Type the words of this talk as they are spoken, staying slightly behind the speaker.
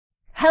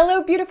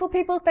Hello, beautiful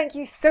people. Thank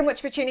you so much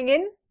for tuning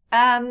in.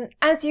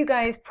 As you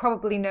guys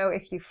probably know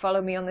if you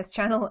follow me on this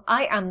channel,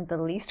 I am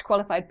the least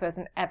qualified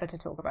person ever to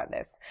talk about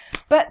this.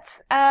 But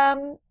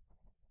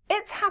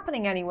it's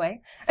happening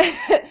anyway.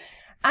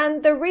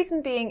 And the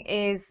reason being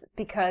is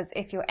because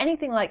if you're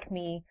anything like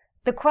me,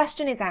 the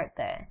question is out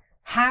there.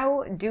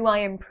 How do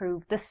I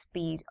improve the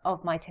speed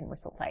of my tin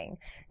whistle playing?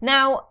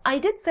 Now, I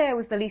did say I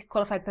was the least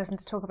qualified person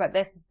to talk about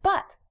this,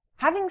 but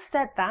having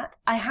said that,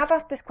 I have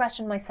asked this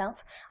question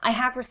myself. I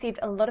have received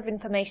a lot of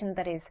information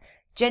that is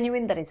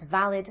genuine, that is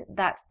valid,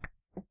 that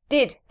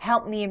did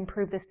help me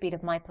improve the speed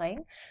of my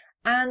playing.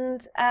 And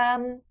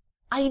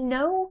I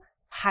know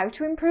how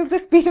to improve the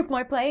speed of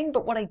my playing,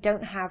 but what I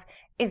don't have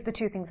is the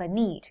two things I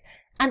need.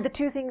 And the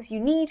two things you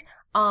need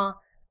are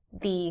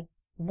the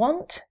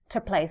want to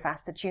play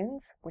faster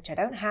tunes, which I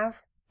don't have.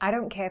 I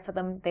don't care for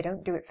them. They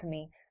don't do it for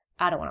me.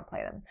 I don't want to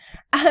play them.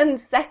 And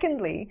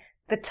secondly,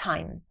 the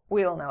time.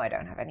 We all know I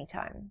don't have any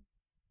time.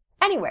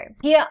 Anyway,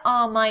 here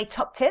are my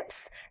top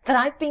tips that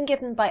I've been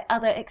given by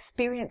other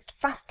experienced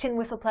fast tin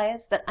whistle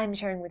players that I'm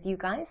sharing with you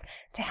guys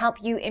to help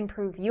you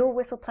improve your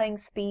whistle playing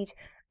speed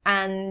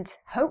and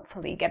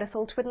hopefully get us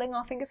all twiddling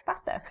our fingers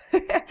faster.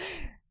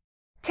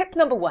 Tip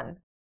number 1.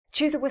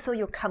 Choose a whistle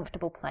you're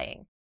comfortable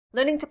playing.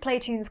 Learning to play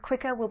tunes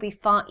quicker will be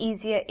far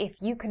easier if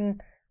you can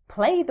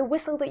play the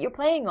whistle that you're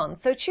playing on.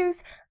 So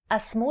choose a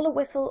smaller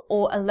whistle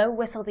or a low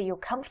whistle that you're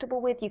comfortable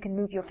with, you can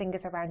move your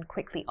fingers around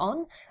quickly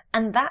on,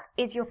 and that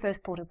is your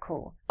first port of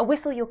call, a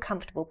whistle you're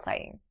comfortable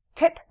playing.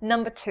 Tip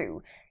number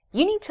 2,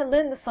 you need to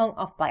learn the song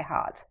off by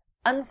heart.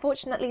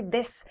 Unfortunately,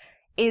 this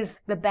is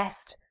the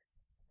best,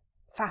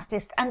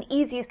 fastest and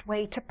easiest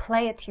way to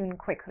play a tune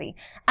quickly,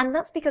 and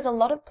that's because a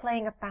lot of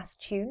playing a fast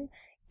tune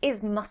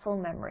is muscle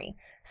memory.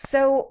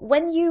 So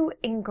when you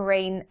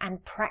ingrain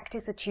and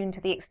practice a tune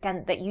to the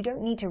extent that you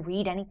don't need to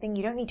read anything,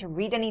 you don't need to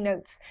read any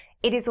notes,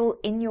 it is all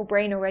in your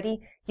brain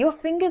already, your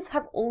fingers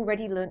have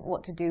already learnt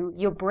what to do,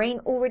 your brain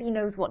already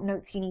knows what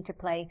notes you need to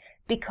play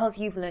because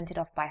you've learnt it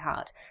off by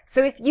heart.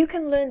 So if you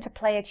can learn to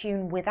play a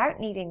tune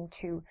without needing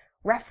to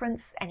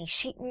reference any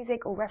sheet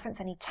music or reference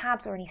any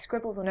tabs or any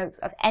scribbles or notes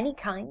of any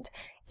kind,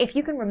 if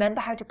you can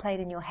remember how to play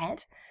it in your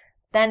head,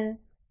 then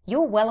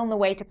you're well on the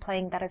way to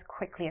playing that as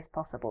quickly as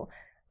possible.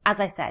 As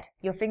I said,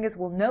 your fingers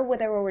will know where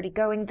they're already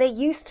going. They're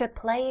used to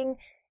playing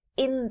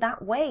in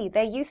that way.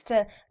 They're used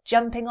to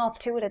jumping off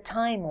 2 at a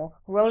time or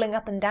rolling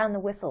up and down the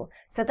whistle.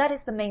 So that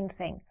is the main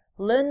thing.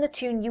 Learn the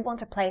tune you want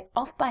to play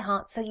off by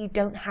heart so you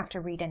don't have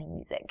to read any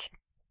music.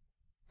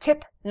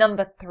 Tip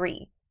number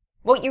 3.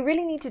 What you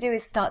really need to do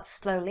is start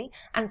slowly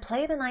and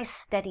play at a nice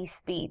steady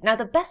speed. Now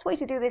the best way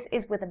to do this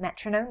is with a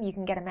metronome. You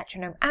can get a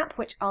metronome app,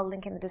 which I'll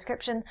link in the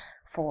description,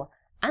 for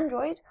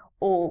Android,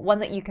 or one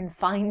that you can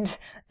find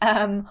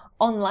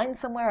online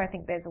somewhere. I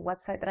think there's a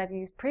website that I've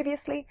used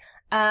previously.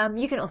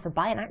 You can also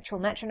buy an actual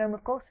metronome,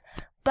 of course.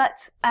 But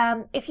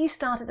if you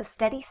start at a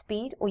steady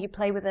speed, or you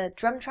play with a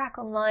drum track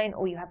online,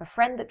 or you have a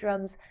friend that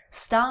drums,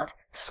 start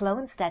slow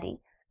and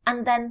steady,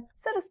 and then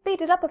sort of speed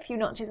it up a few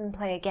notches and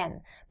play again.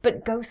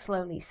 But go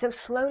slowly. So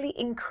slowly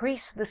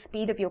increase the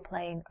speed of your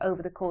playing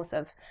over the course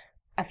of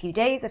a few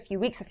days, a few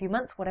weeks, a few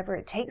months, whatever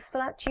it takes for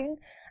that tune.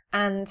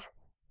 And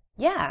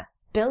yeah,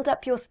 build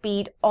up your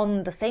speed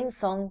on the same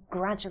song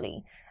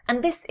gradually.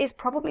 And this is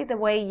probably the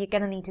way you're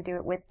going to need to do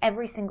it with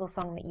every single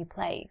song that you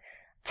play.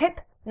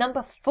 Tip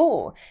number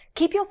 4,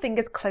 keep your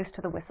fingers close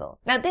to the whistle.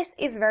 Now this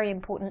is very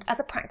important as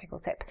a practical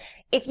tip.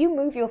 If you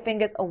move your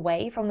fingers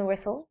away from the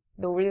whistle,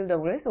 the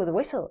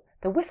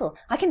whistle,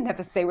 I can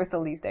never say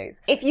whistle these days.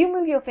 If you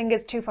move your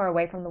fingers too far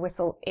away from the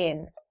whistle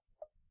in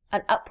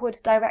an upward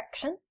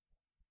direction,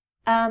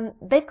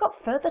 they've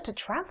got further to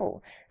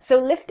travel.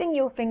 So lifting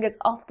your fingers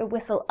off the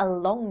whistle a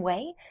long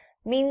way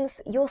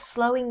means you're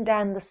slowing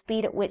down the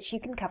speed at which you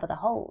can cover the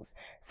holes.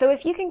 So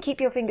if you can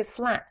keep your fingers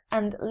flat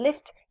and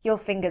lift your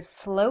fingers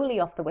slowly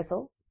off the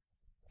whistle,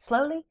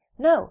 slowly?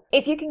 No.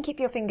 If you can keep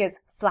your fingers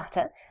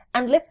flatter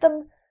and lift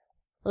them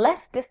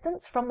less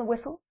distance from the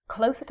whistle,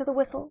 closer to the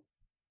whistle,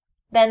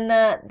 then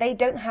they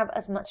don't have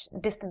as much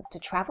distance to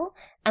travel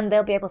and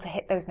they'll be able to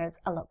hit those notes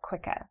a lot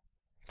quicker.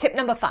 Tip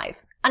number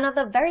 5.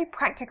 Another very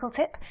practical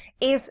tip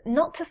is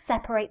not to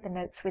separate the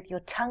notes with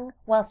your tongue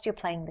whilst you're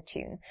playing the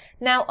tune.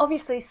 Now,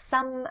 obviously,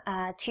 some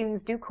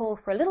tunes do call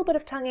for a little bit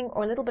of tonguing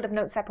or a little bit of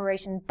note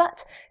separation,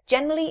 but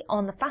generally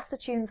on the faster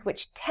tunes,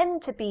 which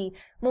tend to be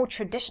more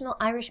traditional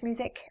Irish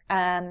music,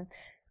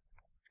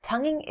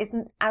 tonguing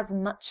isn't as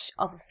much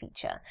of a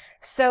feature.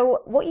 So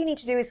what you need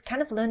to do is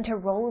kind of learn to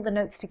roll the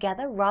notes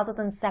together rather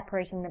than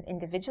separating them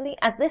individually,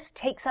 as this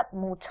takes up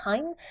more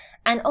time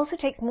and also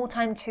takes more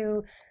time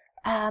to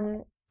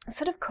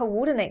sort of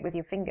coordinate with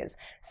your fingers.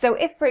 So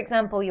if, for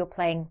example, you're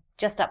playing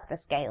just up the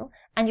scale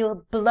and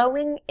you're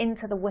blowing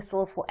into the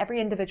whistle for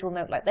every individual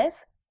note like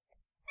this,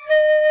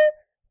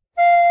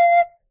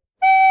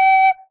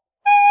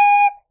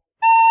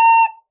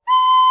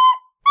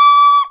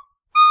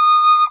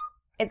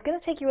 it's going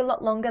to take you a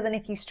lot longer than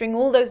if you string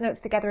all those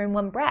notes together in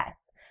one breath.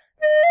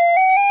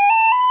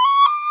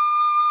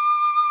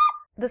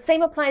 The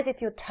same applies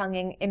if you're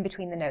tonguing in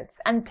between the notes.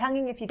 And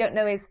tonguing, if you don't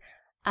know, is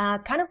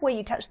kind of where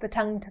you touch the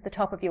tongue to the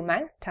top of your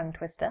mouth, tongue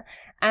twister,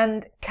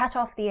 and cut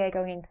off the air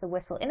going into the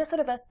whistle in a sort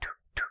of a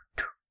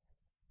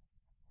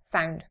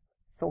sound,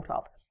 sort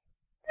of.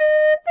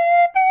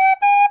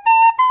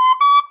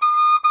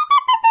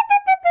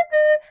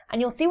 And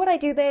you'll see what I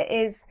do there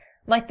is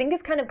my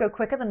fingers kind of go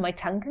quicker than my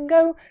tongue can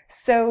go,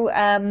 so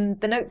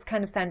the notes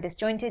kind of sound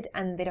disjointed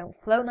and they don't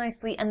flow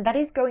nicely, and that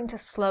is going to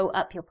slow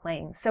up your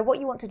playing. So what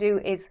you want to do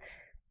is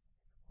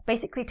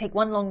basically take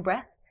one long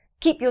breath,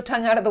 keep your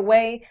tongue out of the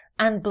way,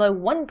 and blow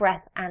one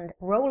breath and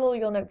roll all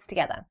your notes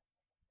together.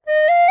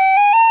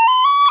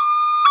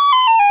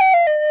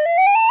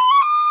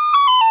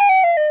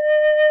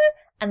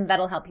 And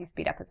that'll help you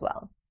speed up as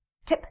well.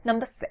 Tip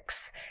number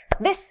 6.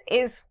 This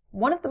is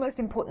one of the most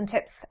important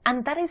tips,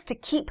 and that is to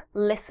keep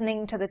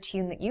listening to the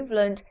tune that you've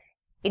learned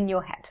in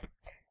your head.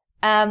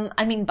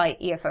 I mean by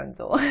earphones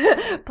or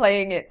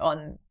playing it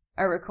on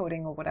a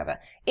recording or whatever.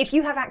 If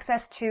you have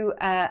access to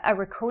a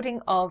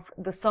recording of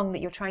the song that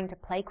you're trying to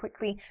play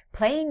quickly,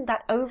 playing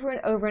that over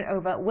and over and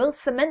over will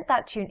cement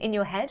that tune in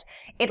your head.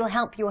 It'll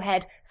help your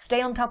head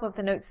stay on top of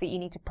the notes that you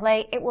need to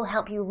play. It will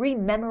help you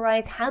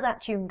re-memorize how that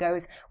tune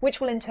goes,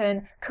 which will in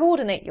turn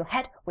coordinate your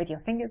head with your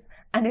fingers,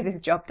 and it is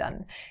job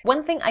done.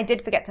 One thing I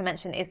did forget to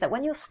mention is that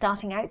when you're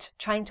starting out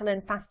trying to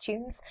learn fast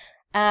tunes,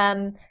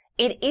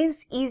 it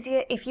is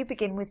easier if you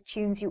begin with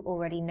tunes you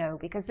already know,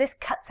 because this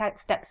cuts out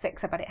step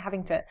 6 about it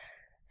having to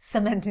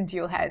cement into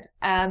your head.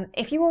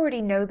 If you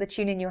already know the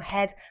tune in your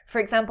head, for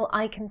example,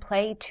 I can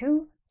play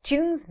 2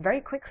 tunes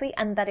very quickly,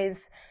 and that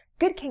is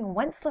Good King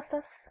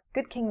Wenceslas,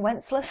 Good King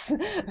Wenceslas,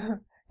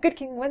 Good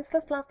King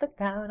Wenceslas last looked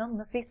down on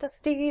the feast of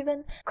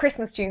Stephen.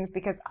 Christmas tunes,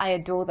 because I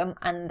adore them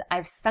and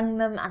I've sung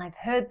them and I've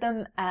heard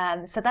them.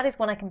 So that is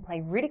one I can play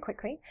really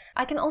quickly.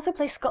 I can also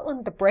play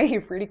Scotland the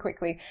Brave really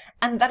quickly.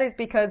 And that is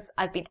because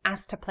I've been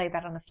asked to play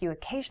that on a few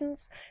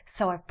occasions.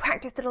 So I've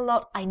practiced it a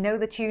lot. I know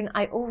the tune.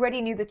 I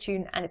already knew the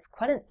tune, and it's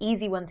quite an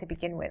easy one to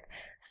begin with.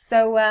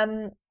 So,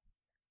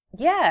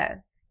 yeah.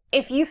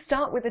 If you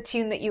start with a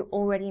tune that you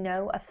already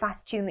know, a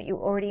fast tune that you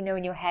already know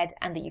in your head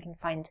and that you can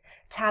find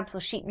tabs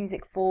or sheet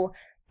music for,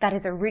 that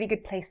is a really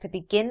good place to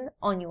begin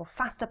on your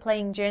faster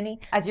playing journey,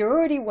 as you're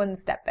already one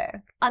step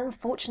there.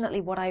 Unfortunately,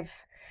 what I've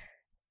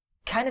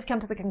kind of come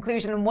to the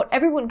conclusion, and what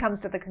everyone comes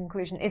to the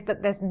conclusion, is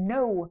that there's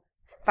no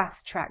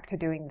fast track to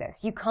doing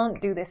this. You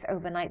can't do this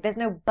overnight. There's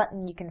no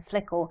button you can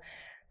flick or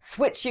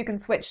switch you can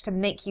switch to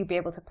make you be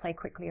able to play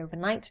quickly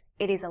overnight.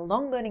 It is a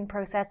long learning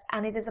process,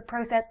 and it is a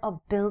process of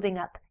building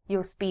up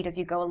your speed as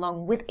you go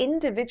along with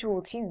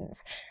individual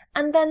tunes.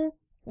 And then,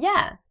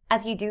 yeah,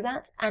 as you do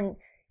that and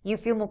you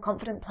feel more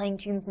confident playing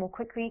tunes more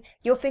quickly,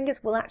 your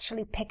fingers will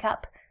actually pick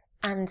up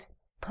and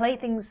play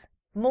things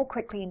more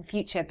quickly in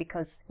future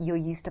because you're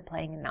used to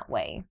playing in that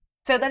way.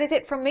 So that is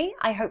it from me.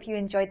 I hope you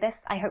enjoyed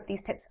this. I hope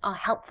these tips are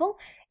helpful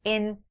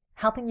in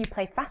helping you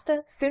play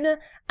faster, sooner,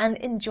 and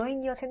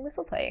enjoying your tin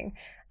whistle playing.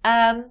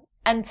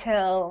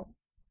 Until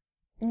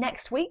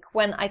next week,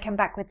 when I come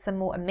back with some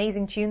more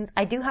amazing tunes.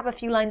 I do have a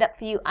few lined up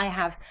for you. I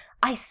have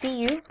I See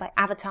You by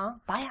Avatar,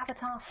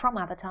 from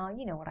Avatar,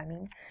 you know what I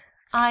mean.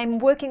 I'm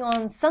working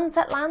on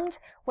Sunset Land,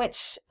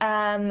 which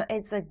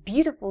is a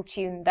beautiful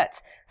tune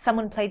that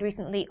someone played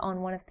recently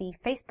on one of the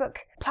Facebook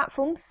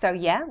platforms. So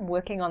yeah, I'm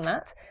working on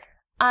that.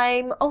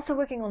 I'm also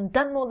working on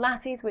Dunmore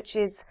Lassies, which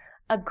is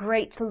a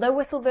great low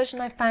whistle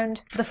version I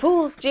found, The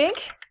Fool's Jig,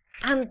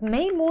 and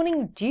May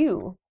Morning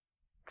Dew.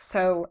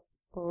 So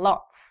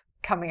lots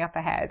coming up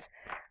ahead.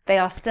 They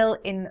are still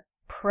in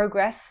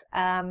progress,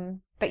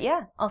 but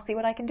yeah, I'll see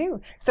what I can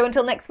do. So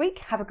until next week,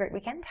 have a great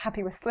weekend,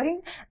 happy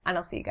whistling, and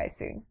I'll see you guys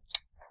soon.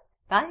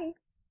 Bye!